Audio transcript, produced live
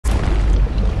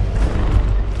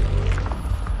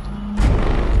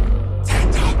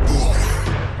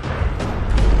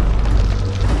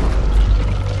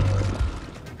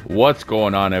What's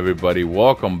going on, everybody?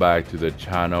 Welcome back to the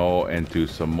channel and to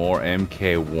some more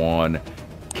MK1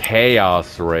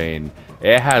 Khaos Reigns.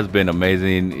 It has been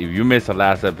amazing. If you missed the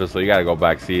last episode, you gotta go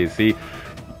back see it. See,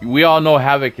 we all know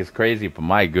Havik is crazy, but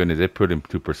my goodness, it put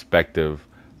into perspective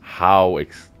how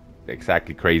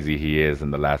exactly crazy he is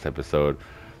in the last episode.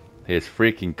 His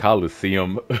freaking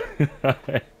Coliseum.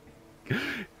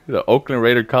 The Oakland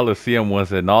Raider Coliseum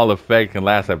was in all effect in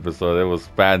last episode. It was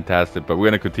fantastic, but we're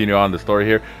going to continue on the story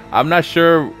here. I'm not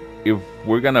sure if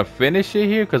we're going to finish it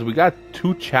here because we got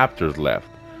 2 chapters left.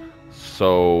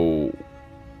 So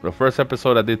the first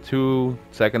episode I did 2,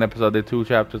 second episode I did 2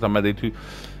 chapters. I might do 2.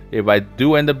 If I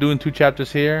do end up doing 2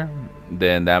 chapters here,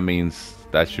 then that means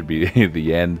that should be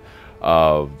the end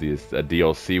of this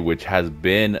DLC, which has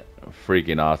been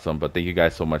freaking awesome. But thank you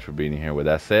guys so much for being here. With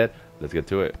that said, let's get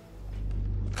to it.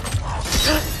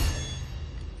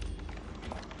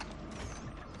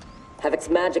 Havik's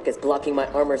magic is blocking my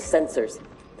armor's sensors.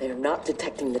 They are not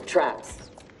detecting the traps.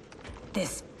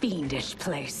 This fiendish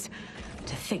place.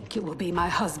 To think it will be my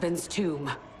husband's tomb.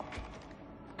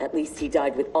 At least he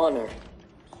died with honor,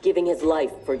 giving his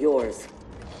life for yours.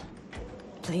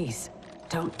 Please,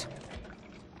 don't.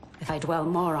 If I dwell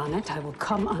more on it, I will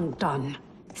come undone.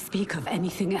 Speak of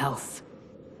anything else.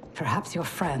 Perhaps your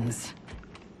friends.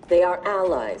 They are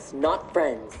allies, not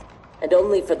friends. And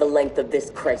only for the length of this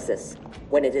crisis.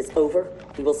 When it is over,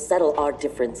 we will settle our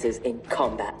differences in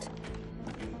combat.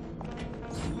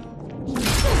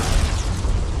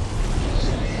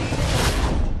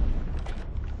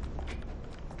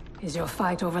 Is your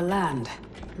fight over land,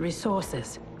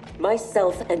 resources?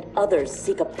 Myself and others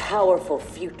seek a powerful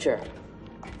future.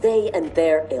 They and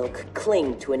their ilk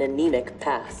cling to an anemic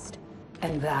past.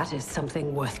 And that is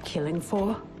something worth killing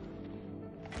for?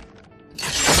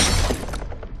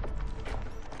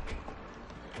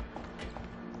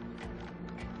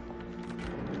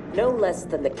 No less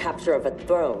than the capture of a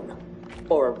throne,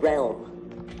 or a realm.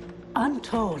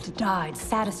 Untold died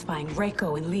satisfying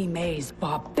Reiko and Li Mei's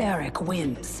barbaric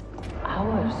whims.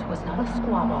 Ours was not a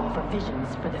squabble over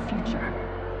visions for the future.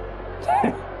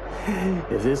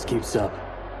 If this keeps up,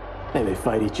 they may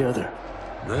fight each other.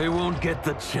 They won't get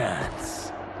the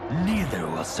chance. Neither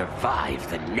will survive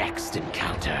the next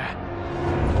encounter.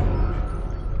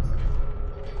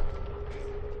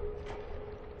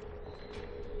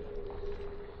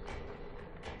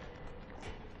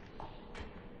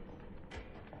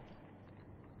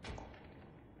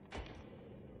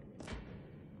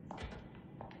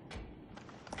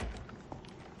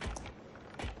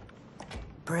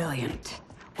 Brilliant.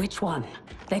 Which one?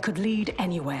 They could lead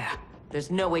anywhere. There's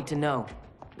no way to know.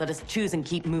 Let us choose and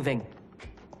keep moving.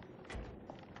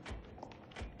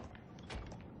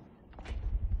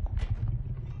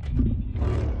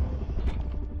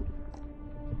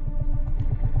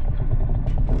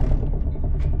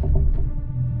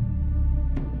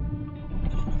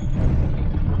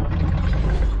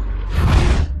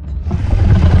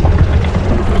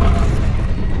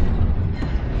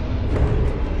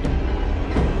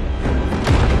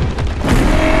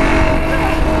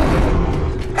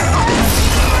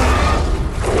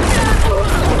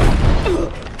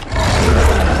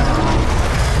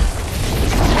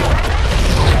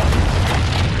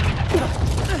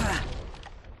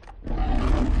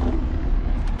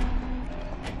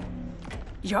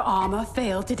 Your armor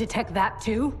failed to detect that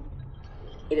too?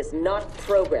 It is not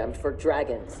programmed for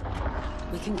dragons.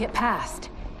 We can get past,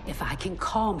 if I can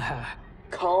calm her.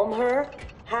 Calm her?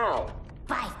 How?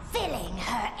 By filling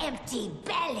her empty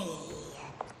belly.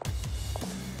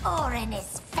 ORIN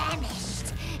is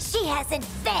famished. She hasn't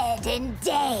fed in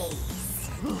days.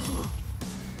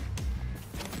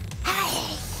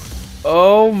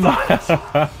 Oh my!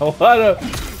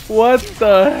 What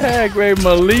the heck, Ray?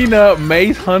 Melina,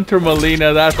 Mace Hunter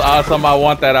Melina. That's awesome. I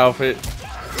want that outfit.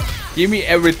 Give me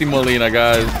everything, Melina,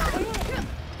 guys.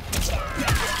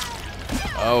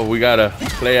 Oh, we gotta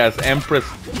play as Empress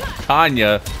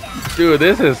Tanya. Dude,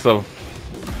 this is a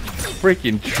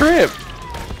freaking trip.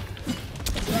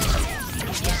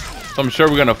 So I'm sure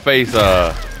we're gonna face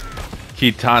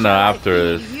Kitana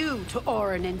after this. You to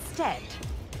ORIN instead.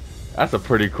 That's a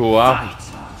pretty cool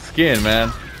skin,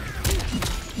 man.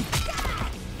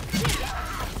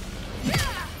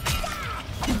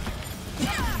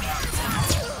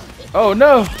 Oh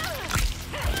no!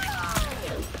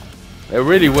 It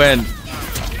really went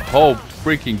whole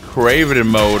freaking Kraven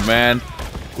mode, man,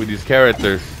 with these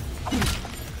characters.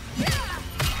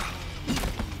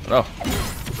 Oh,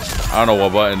 I don't know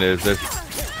what button it is.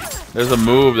 There's a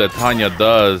move that Tanya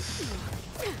does,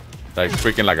 like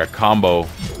freaking like a combo.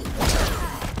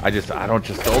 I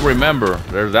don't remember.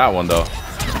 There's that one though.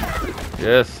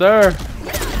 Yes, sir.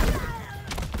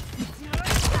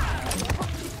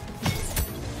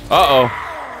 Uh-oh.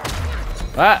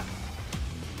 Ah.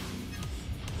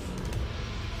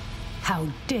 How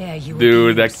dare you?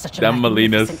 Dude, abuse such a that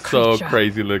Melina's magnificent so creature.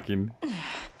 crazy looking.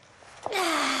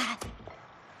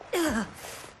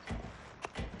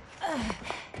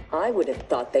 I would have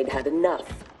thought they'd had enough.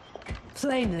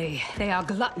 Plainly, they are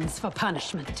gluttons for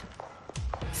punishment.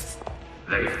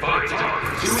 They fight to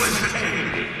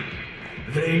entertain me.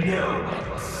 They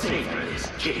know Satan is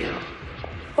kill.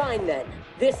 Fine then.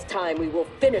 This time we will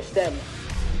finish them.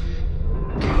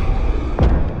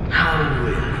 How will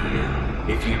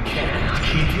you if you cannot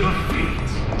keep your feet?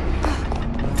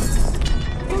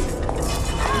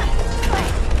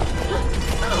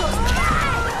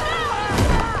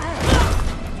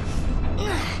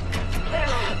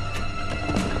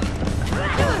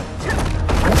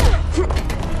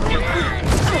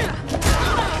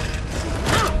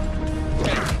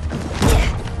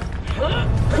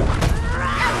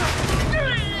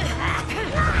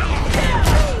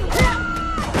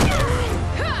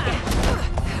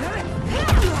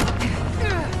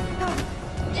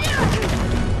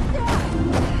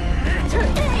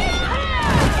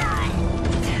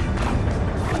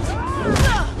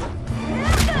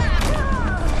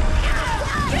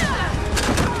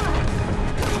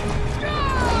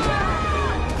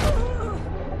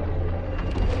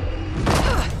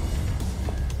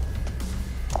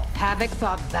 Havik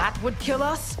thought that would kill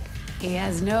us? He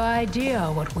has no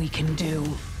idea what we can do.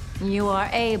 You are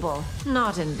able,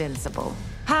 not invincible.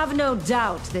 Have no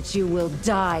doubt that you will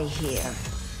die here.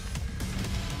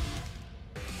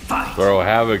 Bro,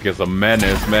 Havik is a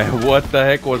menace, man. What the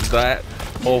heck was that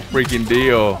whole freaking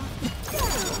deal?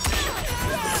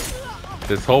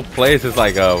 This whole place is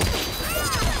like a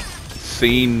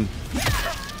scene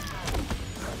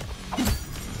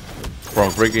from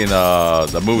freaking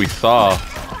the movie Saw.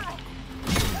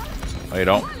 Oh, you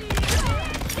don't?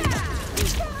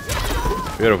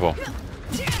 Beautiful.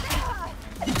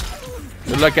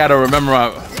 Good luck at to remember my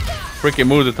freaking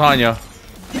moves of Tanya.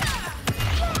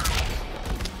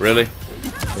 Really?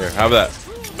 Here, have that.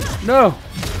 No.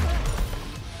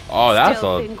 Oh, that's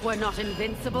Still think we're not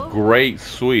invincible? great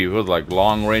sweep. It was like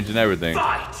long range and everything.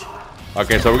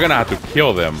 Okay, so we're gonna have to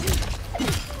kill them.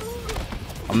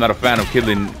 I'm not a fan of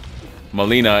killing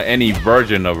Melina, any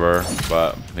version of her,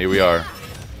 but here we are.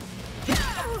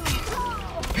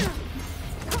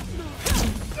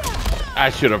 I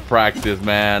should have practiced,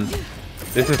 man.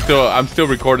 This is still, I'm still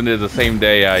recording this the same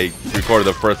day I recorded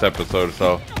the first episode,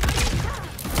 so.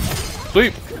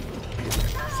 Sweep.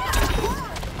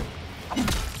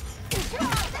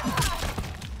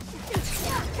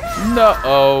 No.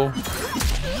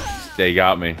 Oh. They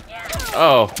got me.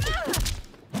 Oh.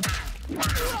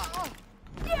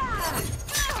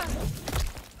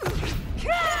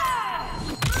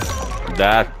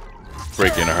 That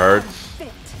freaking hurts.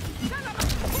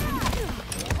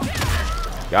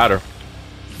 Got her.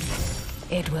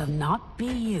 It will not be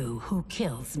you who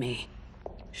kills me.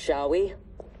 Shall we?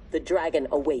 The dragon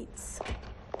awaits.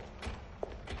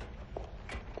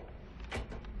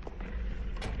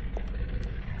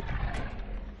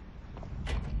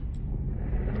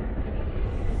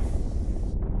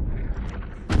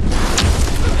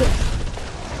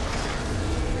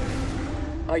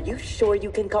 Are you sure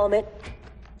you can calm it?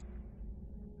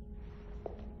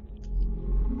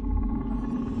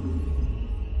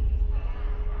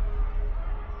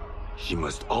 She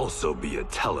must also be a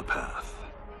telepath.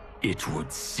 It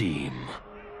would seem.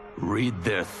 Read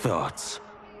their thoughts.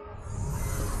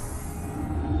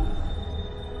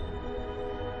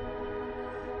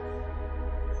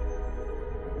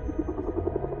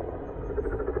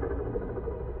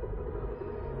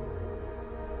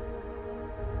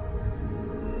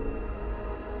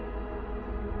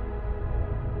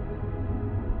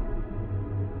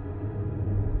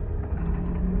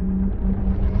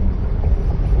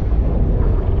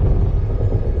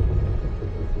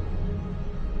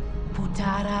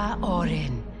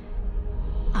 ORIN,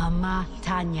 Ama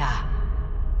Tanya,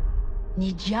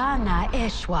 Nijana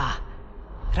Eshwa,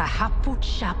 Rahaput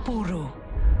Shapuru.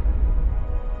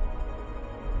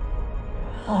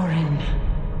 ORIN,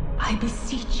 I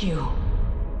beseech you,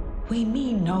 we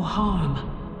mean no harm.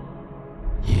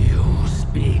 You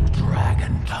speak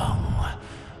dragon tongue,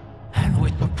 and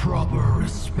with the proper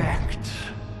respect.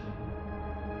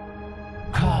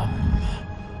 Come,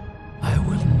 I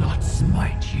will not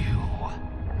smite you.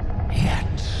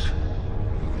 Yet.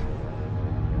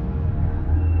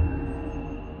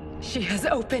 She has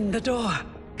opened the door.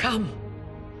 Come.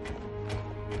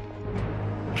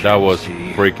 That was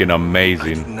freaking I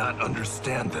amazing. do not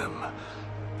understand them.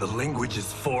 The language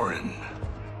is foreign.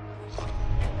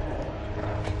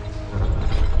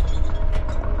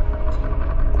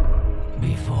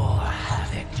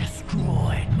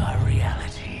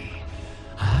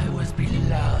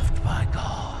 loved by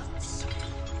gods.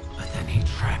 But then he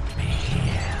trapped me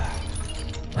here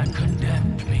and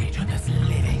condemned me to this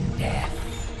living death.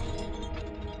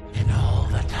 In all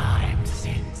the time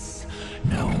since,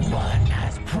 no one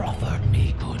has proffered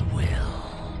me goodwill.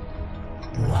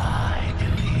 Why do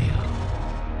you?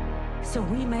 So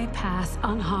we may pass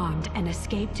unharmed and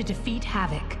escape to defeat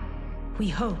Havik. We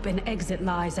hope an exit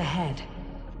lies ahead.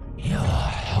 Your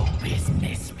hope is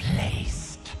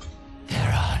misplaced.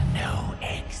 There are no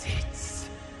exits.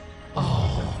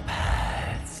 All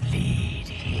paths lead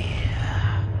here.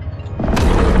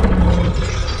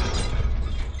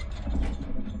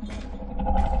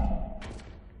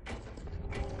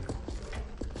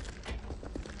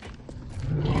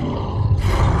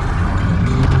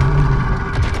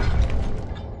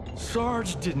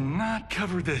 Sarge did not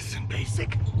cover this in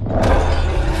basic.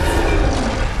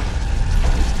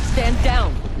 Stand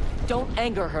down. Don't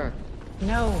anger her.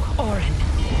 No, ORIN.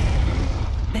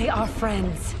 They are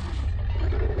friends.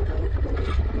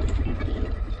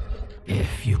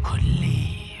 If you could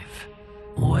leave,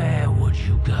 where would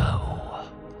you go?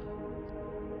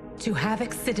 To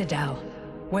Havik's Citadel,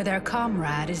 where their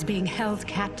comrade is being held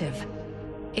captive.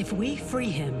 If we free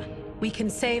him, we can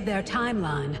save their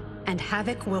timeline, and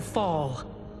Havik will fall.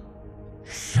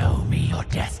 Show me your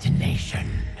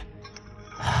destination.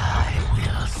 I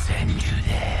will send you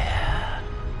there.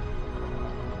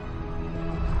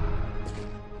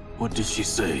 What did she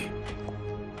say?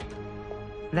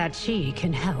 That she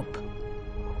can help.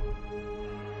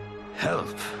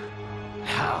 Help?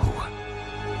 How?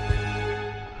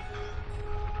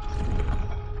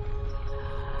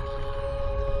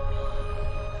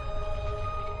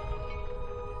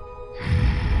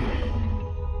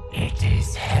 It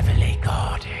is heavily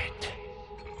guarded.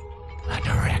 A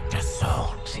direct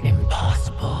assault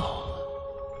impossible.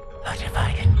 But if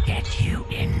I can get you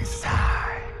inside...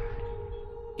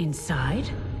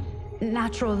 Inside?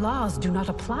 Natural laws do not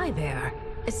apply there.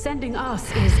 Sending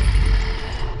us is...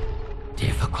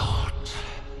 difficult,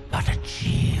 but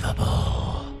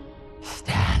achievable.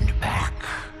 Stand back.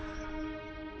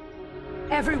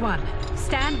 Everyone,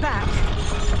 stand back.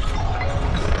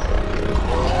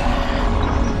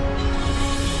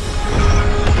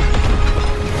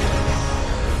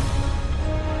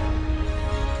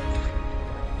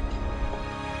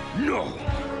 No!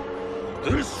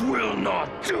 This will not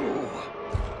do!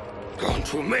 Going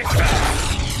to make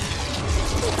that!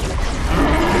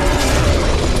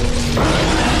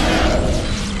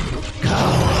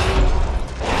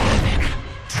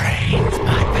 Drains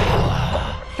my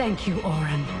power. Thank you,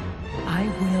 ORIN.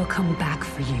 I will come back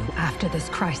for you after this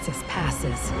crisis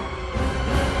passes.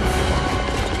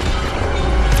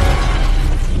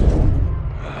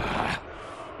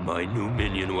 My new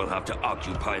minion will have to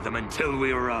occupy them until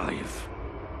we arrive.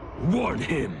 Warn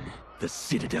him! The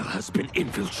Citadel has been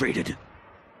infiltrated.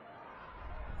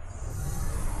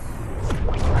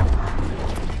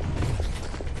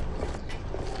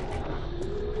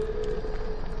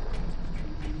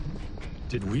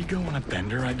 Did we go on a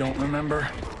bender I don't remember?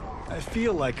 I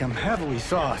feel like I'm heavily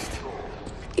sauced.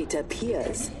 It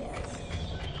appears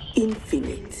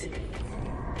infinite.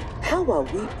 How are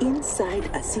we inside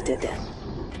a citadel?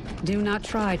 Do not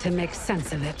try to make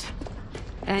sense of it.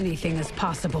 Anything is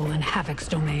possible in Havik's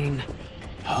domain.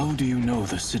 How do you know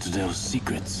the Citadel's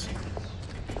secrets?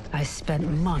 I spent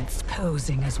months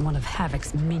posing as one of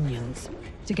Havik's minions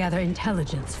to gather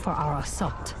intelligence for our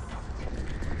assault.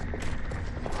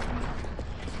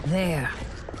 There.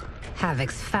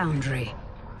 Havik's foundry.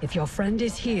 If your friend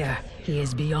is here, he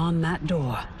is beyond that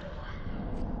door.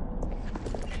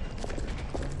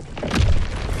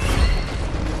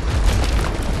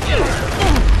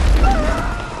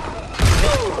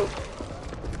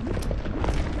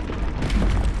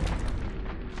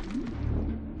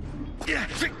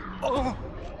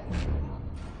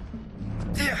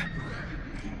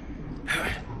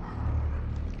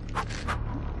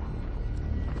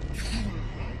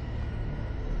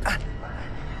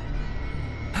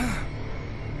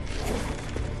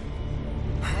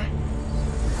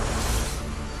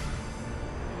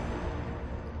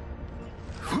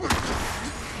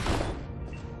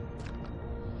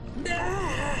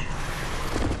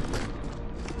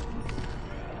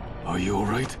 Are you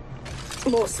alright?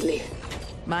 Mostly.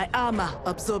 My armor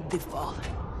absorbed the fall.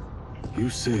 You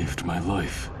saved my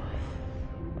life.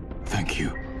 Thank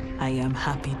you. I am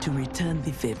happy to return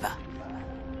the favor.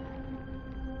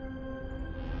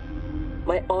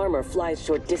 My armor flies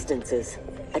short distances.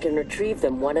 I can retrieve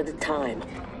them one at a time.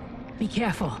 Be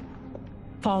careful.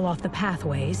 Fall off the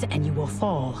pathways and you will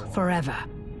fall forever.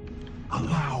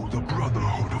 Allow the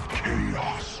Brotherhood of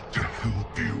Chaos to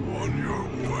help you on your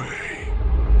way.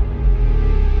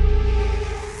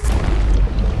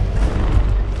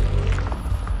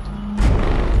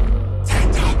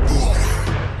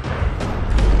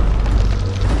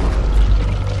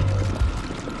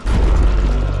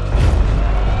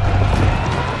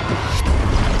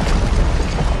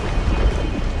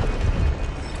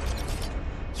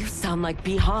 like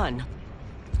Bi-Han.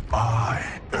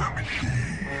 I am he,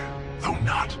 though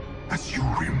not as you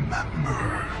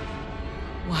remember.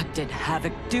 What did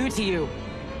Havik do to you?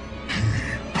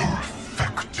 He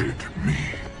perfected me,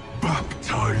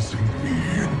 baptizing me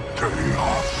in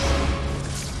chaos.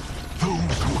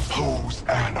 Those who oppose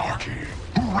anarchy,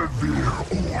 who revere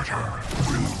order,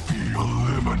 will be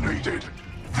eliminated.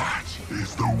 That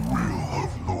is the will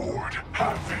of Lord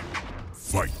Havik.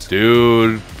 Fight.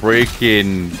 Dude,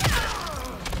 freaking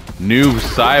Noob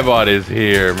Saibot is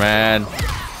here, man.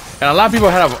 And a lot of people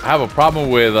have a problem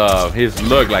with his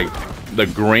look, like the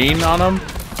green on him.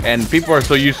 And people are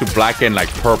so used to black and like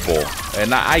purple.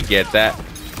 And I get that,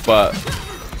 but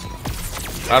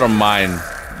I don't mind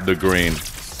the green.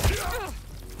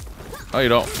 Oh, you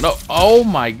don't? No. Oh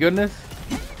my goodness.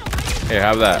 Here,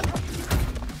 have that.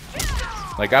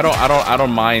 Like I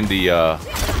don't mind the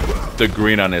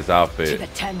green on his outfit. To the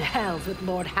 10 hells with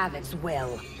Lord Havik's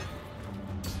will.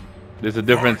 There's a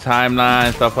different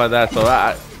timeline, stuff like that, so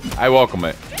I welcome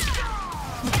it.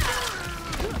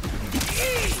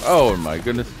 Oh my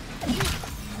goodness.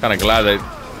 Kinda glad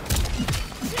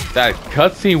that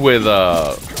cutscene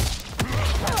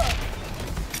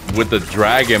with the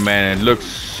dragon, man, it looks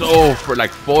so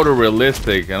like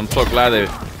photorealistic, and I'm so glad that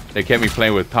they kept me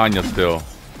playing with Tanya still.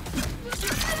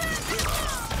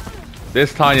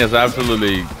 This Tanya's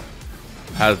absolutely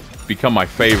has become my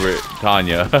favorite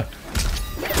Tanya.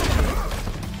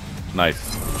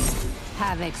 Nice.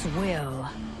 Havik's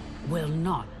will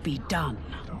not be done.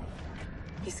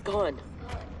 He's gone.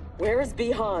 Where is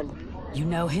Bi-Han? You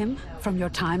know him from your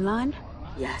timeline?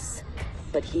 Yes,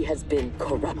 but he has been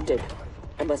corrupted.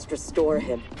 I must restore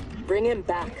him. Bring him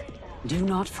back. Do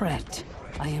not fret.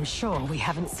 I am sure we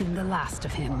haven't seen the last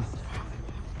of him.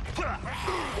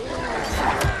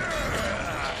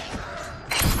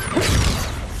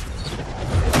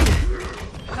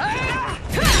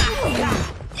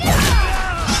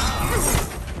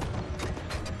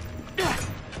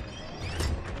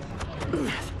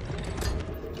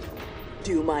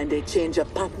 Do you mind a change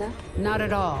of partner? Not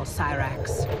at all,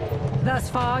 Cyrax. Thus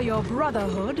far, your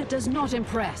brotherhood does not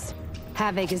impress.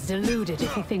 Havik is deluded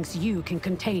if he thinks you can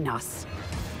contain us.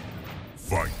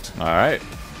 Fight. All right.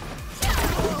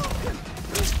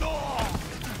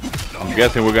 I'm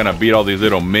guessing we're gonna beat all these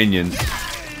little minions.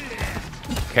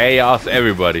 Chaos,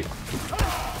 everybody.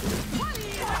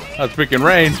 That's freaking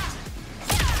Rain.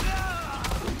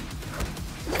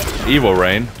 Evil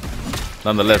Rain.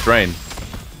 Nonetheless, Rain.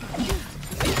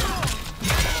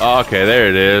 Okay, there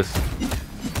it is.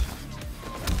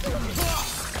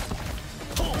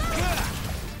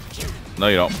 No,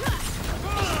 you don't.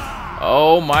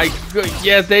 Oh my god.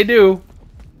 Yes, they do.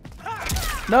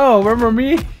 No, remember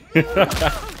me?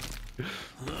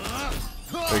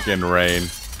 Freaking Rain.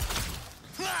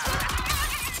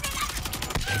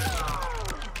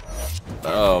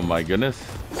 Oh my goodness.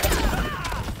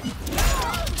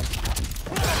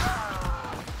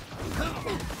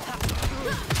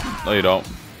 No, you don't.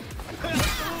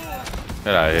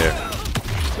 Get out of here.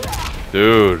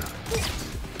 Dude.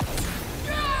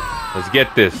 Let's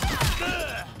get this.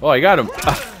 Oh, I got him.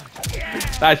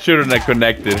 That shouldn't have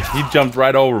connected. He jumped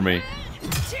right over me.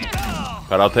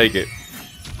 But I'll take it.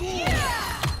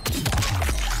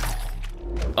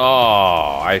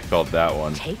 Oh, I felt that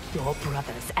one. Take your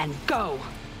brothers and go.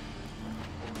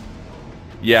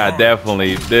 Yeah,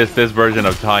 definitely. This version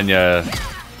of Tanya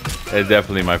is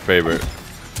definitely my favorite.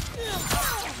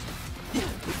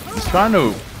 I'm trying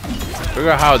to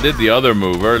figure out how I did the other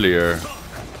move earlier.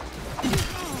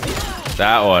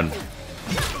 That one.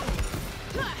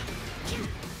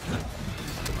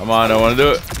 Come on, I want to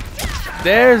do it.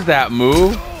 There's that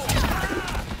move.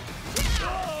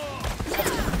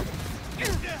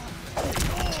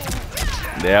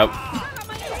 Yep.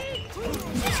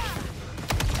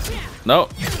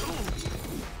 Nope.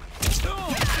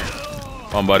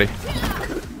 Come on, buddy.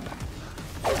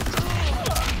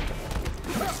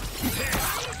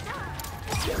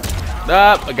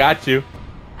 Up, I got you.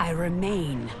 I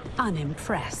remain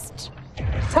unimpressed.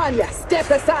 Tanya, step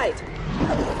aside!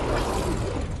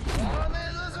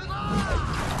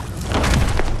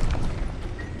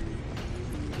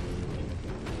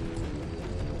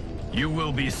 You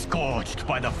will be scorched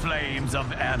by the flames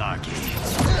of anarchy.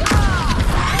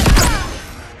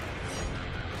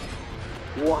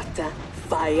 Water,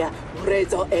 fire,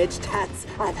 razor-edged hats.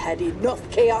 I've had enough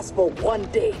chaos for one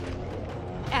day.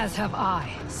 As have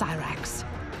I, Cyrax.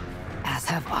 As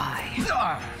have I.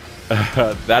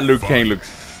 That Liu Kang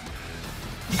looks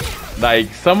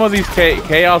like some of these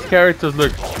chaos characters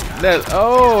look.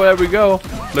 Oh, there we go.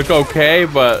 Look okay,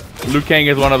 but Liu Kang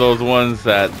is one of those ones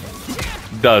that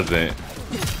doesn't.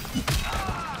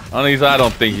 At least I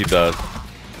don't think he does.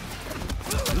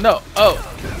 No. Oh.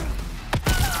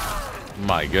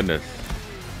 My goodness.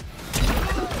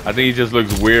 I think he just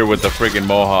looks weird with the freaking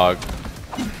mohawk.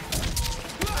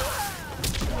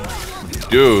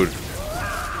 Dude.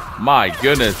 My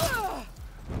goodness.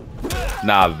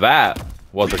 Now that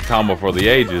was a combo for the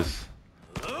ages.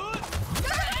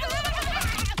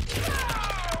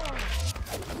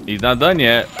 He's not done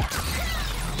yet.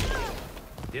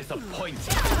 Disappointing.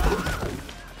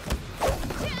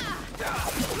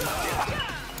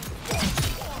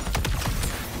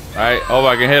 Alright, oh,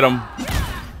 I can hit him.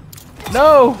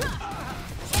 No!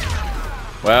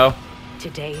 Well,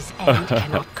 today's end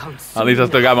cannot consume. At least I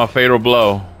still got my fatal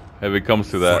blow if it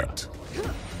comes to that.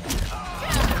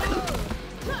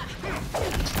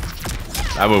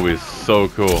 That movie is so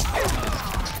cool.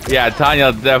 Yeah,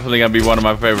 Tanya's definitely gonna be one of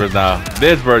my favorites now.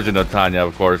 This version of Tanya,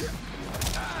 of course.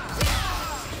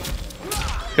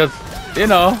 Because, you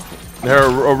know,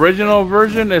 her original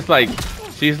version is like,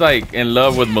 she's like in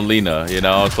love with Melina, you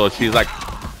know? So she's like,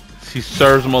 she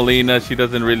serves Melina. She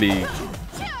doesn't really,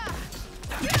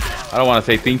 I don't want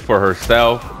to say think for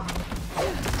herself.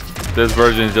 This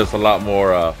version is just a lot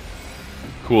more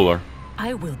cooler.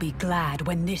 I will be glad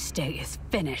when this day is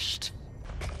finished.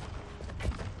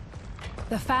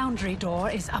 The foundry door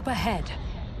is up ahead.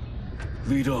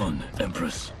 Lead on,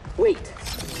 Empress. Wait.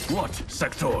 What,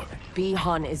 Sektor?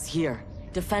 Bi-Han is here,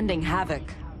 defending Havik.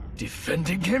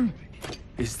 Defending him?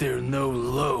 Is there no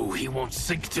low he won't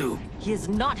sink to? He is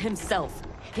not himself.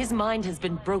 His mind has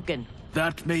been broken.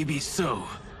 That may be so,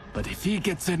 but if he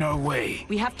gets in our way...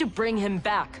 We have to bring him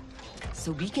back,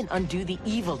 so we can undo the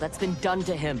evil that's been done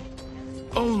to him.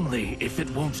 Only if it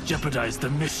won't jeopardize the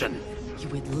mission. You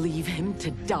would leave him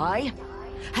to die?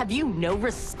 Have you no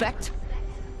respect?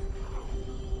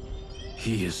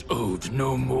 He is owed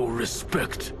no more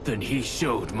respect than he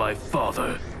showed my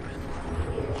father.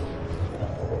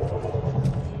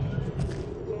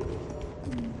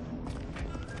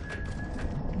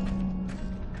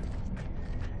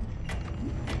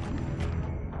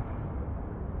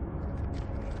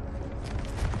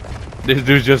 This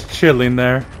dude's just chilling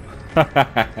there.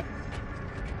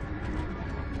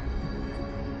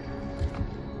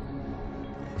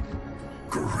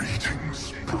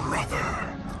 Greetings,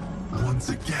 brother. Once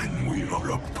again, we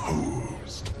are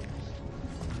opposed.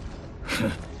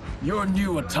 Your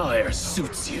new attire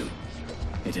suits you.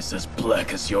 It is as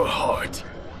black as your heart.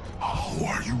 How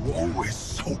are you always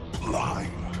so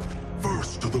blind?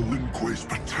 First to the Lin Kuei's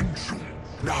potential,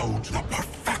 now to the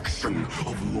perfection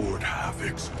of Lord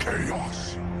Havik's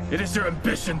chaos. It is your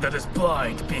ambition that is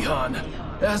blind, Bi-Han.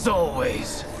 As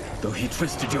always. Though he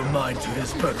twisted your mind to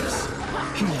his purpose,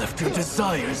 he left your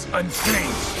desires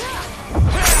unchanged.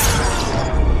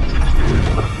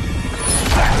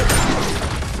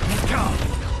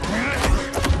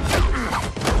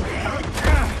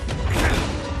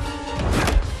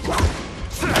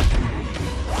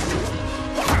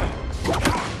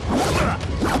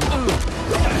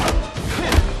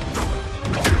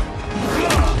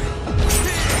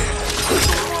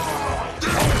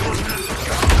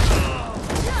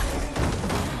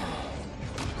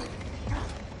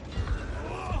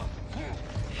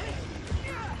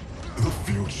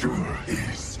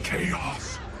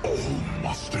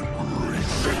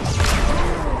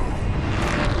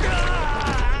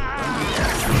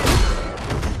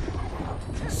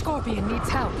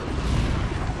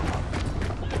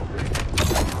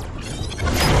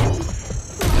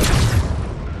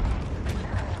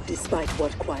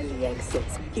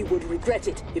 He would regret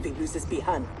it if he loses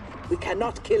Bi-Han. We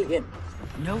cannot kill him.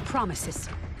 No promises.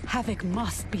 Havik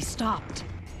must be stopped,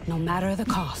 no matter the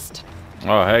cost.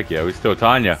 Oh, heck yeah. We still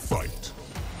Tanya. Fight.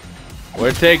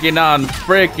 We're taking on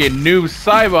freaking Noob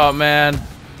Saibot, man.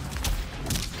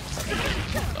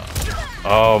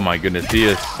 Oh my goodness. He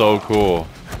is so cool.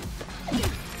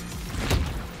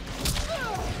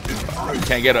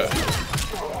 Can't get a...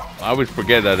 I always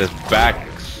forget that it's back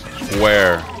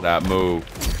square, that move.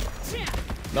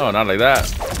 No, not like that.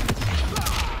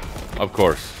 Of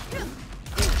course.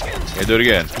 Okay, do it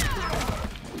again.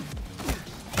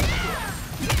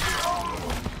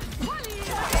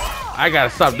 I gotta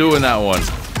stop doing that one.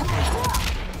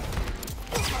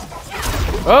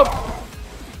 Oh!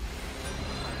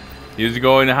 He's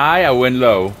going high, I went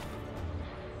low.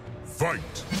 Fight!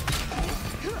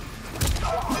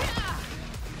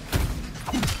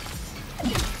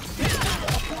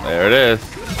 There it is.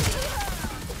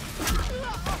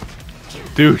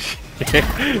 Dude,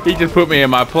 he just put me in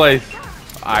my place.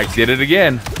 I did it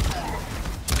again.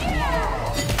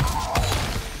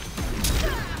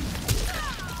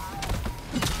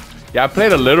 Yeah, I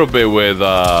played a little bit with,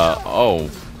 oh,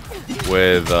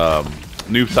 with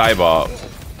Noob Saibot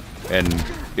and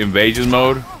invasion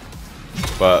mode,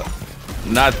 but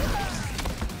not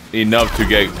enough to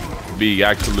be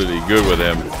absolutely good with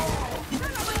him.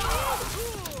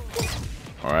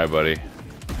 All right, buddy.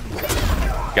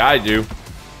 Guide you.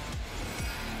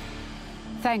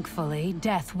 Thankfully,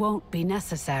 death won't be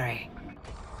necessary.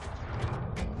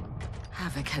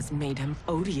 Havik has made him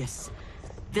odious.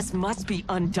 This must be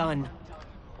undone.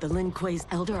 The Lin Kuei's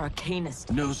Elder Arcanist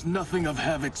knows nothing of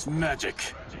Havik's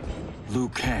magic. Liu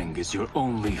Kang is your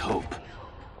only hope.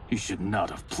 You should not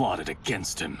have plotted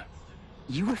against him.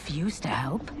 You refuse to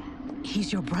help?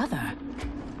 He's your brother.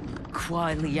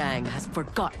 Kuai Liang has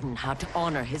forgotten how to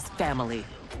honor his family.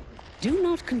 Do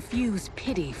not confuse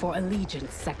pity for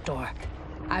allegiance, Sektor.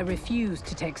 I refuse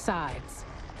to take sides.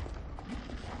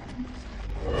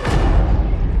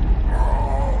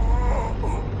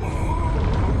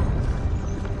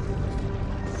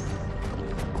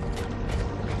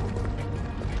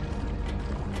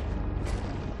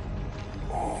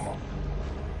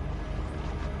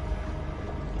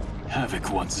 Havik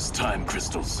wants his time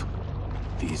crystals.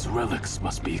 These relics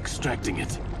must be extracting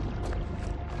it.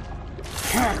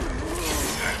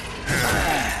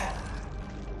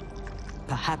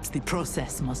 Perhaps the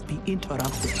process must be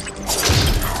interrupted.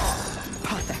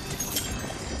 Perfect.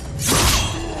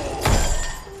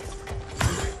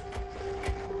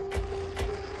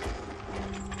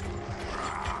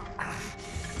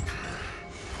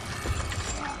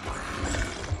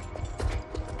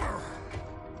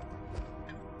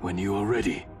 When you are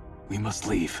ready, we must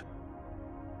leave.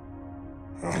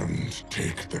 And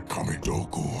take the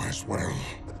Kamidogu as well.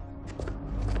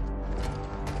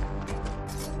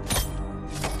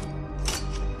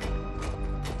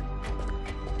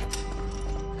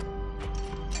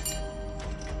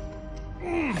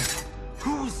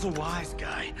 Who was the wise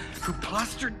guy who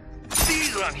plastered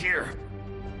these on here?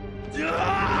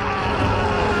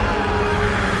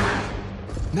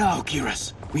 Now,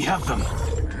 Geras, we have them.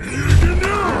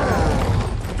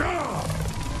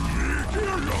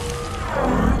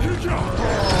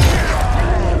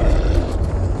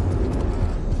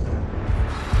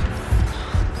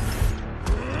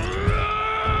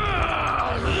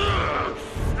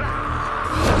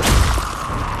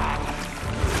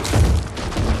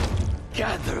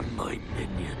 Gather my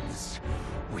minions.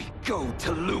 We go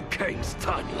to Liu Kang's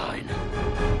timeline.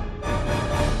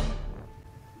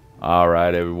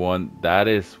 Alright everyone, that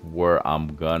is where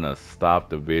I'm gonna stop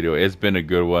the video. It's been a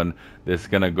good one. This is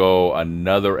gonna go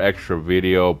another extra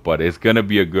video, but it's gonna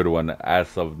be a good one.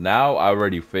 As of now, I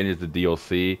already finished the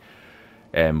DLC,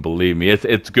 and believe me,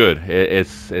 it's good.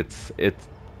 It's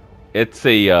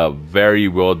a very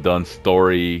well done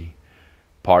story,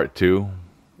 part 2.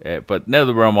 But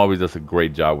NetherRealm always does a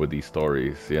great job with these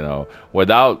stories, you know,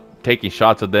 without taking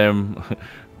shots at them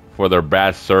for their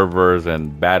bad servers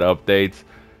and bad updates.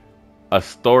 A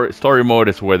story mode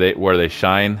is where they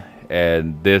shine,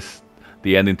 and the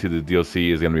ending to the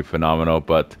DLC is gonna be phenomenal.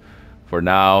 But for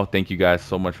now, thank you guys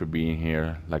so much for being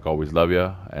here. Like always, love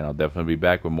ya, and I'll definitely be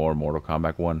back with more Mortal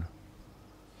Kombat 1.